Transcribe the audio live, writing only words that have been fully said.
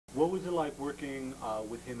What was it like working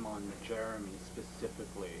with him on Jeremy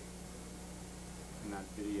specifically in that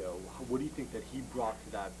video? What do you think that he brought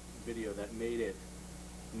to that video that made it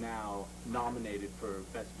now nominated for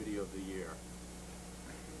Best Video of the Year?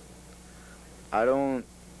 I don't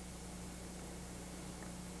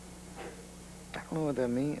know what that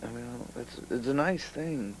means. I mean, it's a nice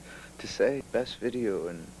thing to say, best video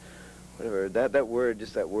and whatever. That word,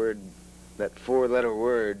 just that word, that four-letter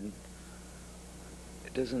word,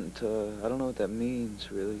 it doesn't, I don't know what that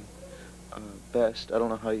means, really. Best, I don't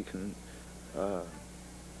know how you can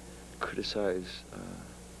criticize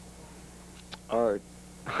art.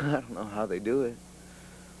 I don't know how they do it.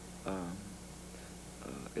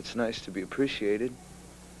 It's nice to be appreciated.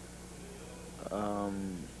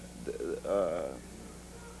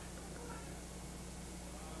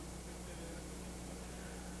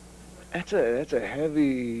 That's a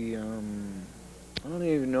heavy, I don't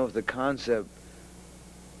even know if the concept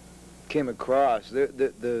came across.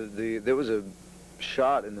 There was a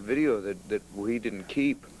shot in the video that we didn't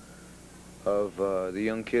keep of the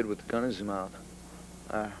young kid with the gun in his mouth.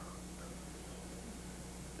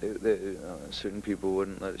 Certain people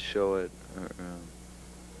wouldn't let us show it.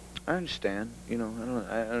 I understand, you know,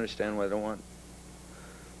 I understand why they don't want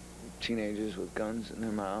teenagers with guns in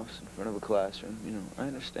their mouths in front of a classroom, you know, I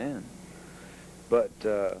understand. But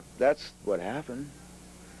that's what happened.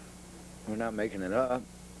 We're not making it up,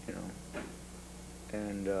 you know.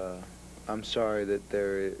 And I'm sorry that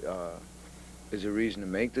there is a reason to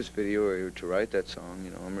make this video or to write that song,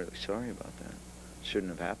 you know, I'm really sorry about that. It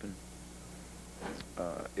shouldn't have happened.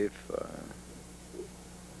 If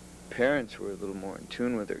parents were a little more in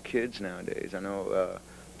tune with their kids nowadays, I know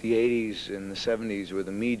the 80s and the 70s were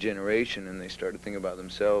the me generation and they started thinking about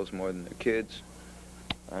themselves more than their kids.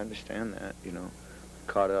 I understand that, you know,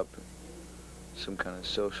 caught up in some kind of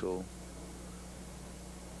social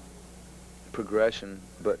progression,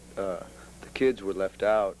 but the kids were left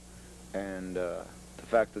out, and the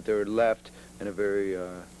fact that they were left in a very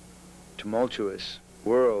tumultuous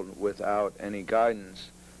world without any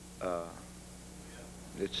guidance,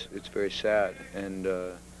 it's very sad, and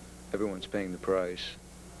everyone's paying the price.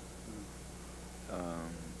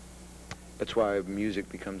 That's why music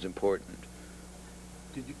becomes important.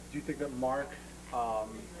 Do you think that Mark has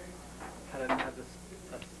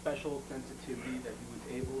a special sensitivity that he was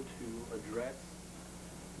able to address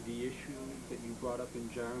the issues that you brought up in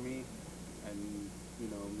Jeremy and, you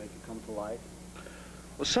know, make it come to life?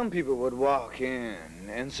 Well, some people would walk in,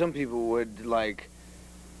 and some people would, like,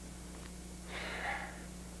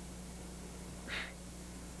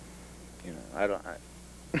 you know,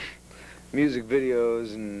 music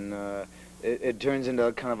videos, and it turns into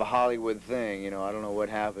a kind of a Hollywood thing, you know, I don't know what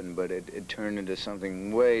happened, but it turned into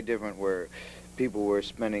something way different where people were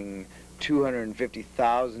spending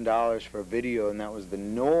 $250,000 for a video, and that was the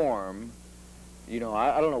norm. You know,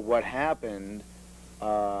 I don't know what happened,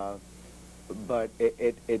 but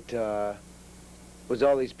it was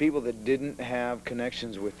all these people that didn't have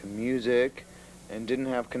connections with the music and didn't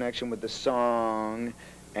have connection with the song,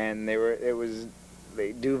 and they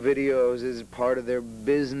do videos as part of their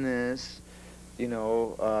business, you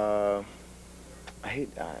know. I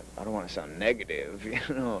don't want to sound negative, you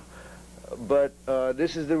know, but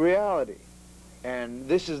this is the reality. And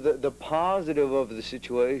this is the positive of the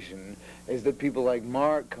situation, is that people like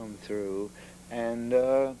Mark come through and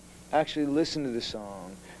actually listen to the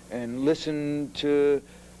song and listen to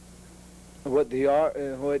what the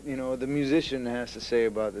you know, the musician has to say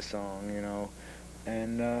about the song, you know,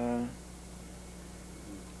 and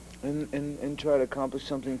try to accomplish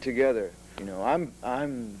something together. You know,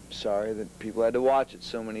 I'm sorry that people had to watch it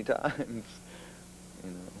so many times. You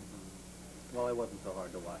know. Well, it wasn't so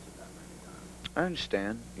hard to watch it that many times. I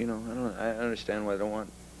understand. You know, I understand why they don't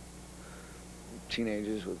want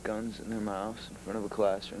teenagers with guns in their mouths in front of a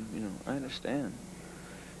classroom. You know, I understand.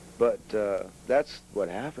 But that's what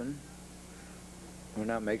happened. We're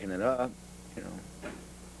not making it up. You know.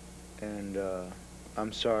 And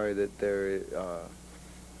I'm sorry that there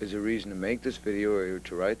is a reason to make this video or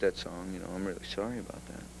to write that song, you know, I'm really sorry about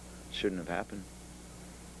that. It shouldn't have happened.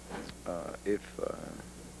 If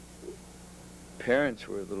parents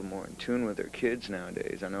were a little more in tune with their kids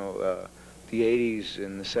nowadays, I know the 80s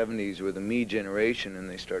and the 70s were the me generation and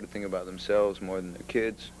they started thinking about themselves more than their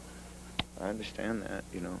kids. I understand that,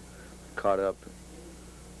 you know, caught up in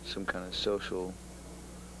some kind of social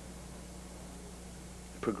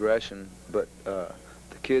progression, but the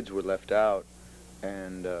kids were left out,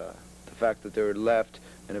 and the fact that they were left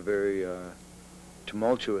in a very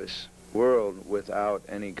tumultuous world without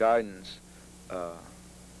any guidance,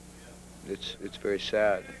 it's very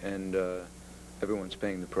sad, and everyone's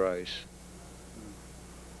paying the price.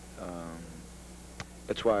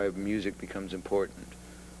 That's why music becomes important.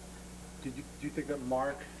 Do you think that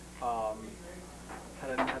Mark has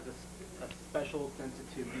a special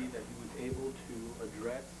sensitivity that he was able to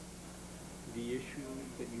address the issues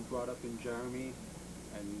that you brought up in Jeremy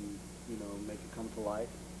and, you know, make it come to life?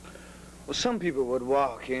 Well, some people would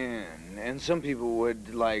walk in, and some people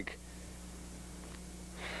would, like,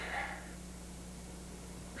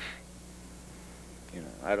 you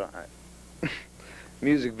know,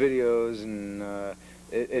 music videos, and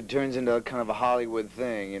it turns into a kind of a Hollywood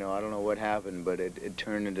thing, you know. I don't know what happened, but it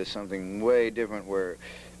turned into something way different where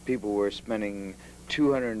people were spending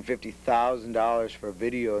 $250,000 for a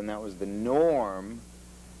video, and that was the norm.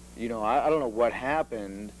 You know, I don't know what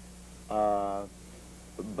happened,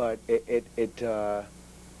 but it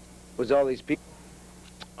was all these people.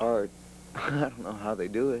 Art, I don't know how they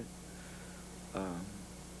do it.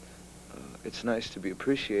 It's nice to be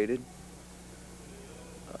appreciated.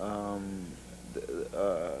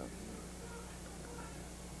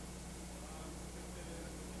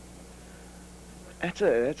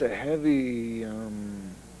 That's a heavy. I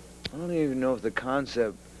don't even know if the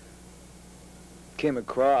concept came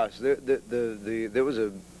across. There was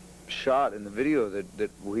a shot in the video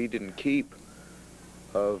that we didn't keep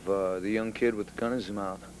of the young kid with the gun in his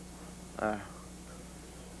mouth.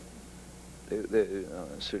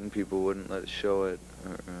 Certain people wouldn't let us show it.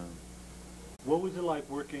 What was it like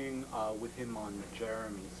working with him on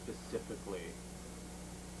Jeremy specifically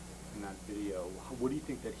in that video? What do you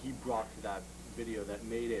think that he brought to that video that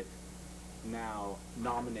made it now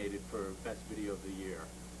nominated for Best Video of the Year?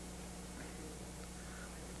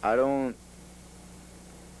 I don't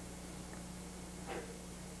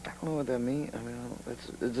know what that means. I mean,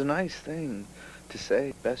 it's a nice thing to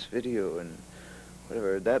say, best video and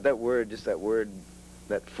whatever. That word, just that word,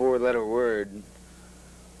 that four-letter word,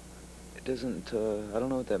 it doesn't, I don't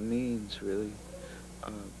know what that means, really.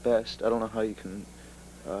 Best, I don't know how you can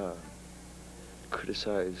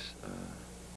criticize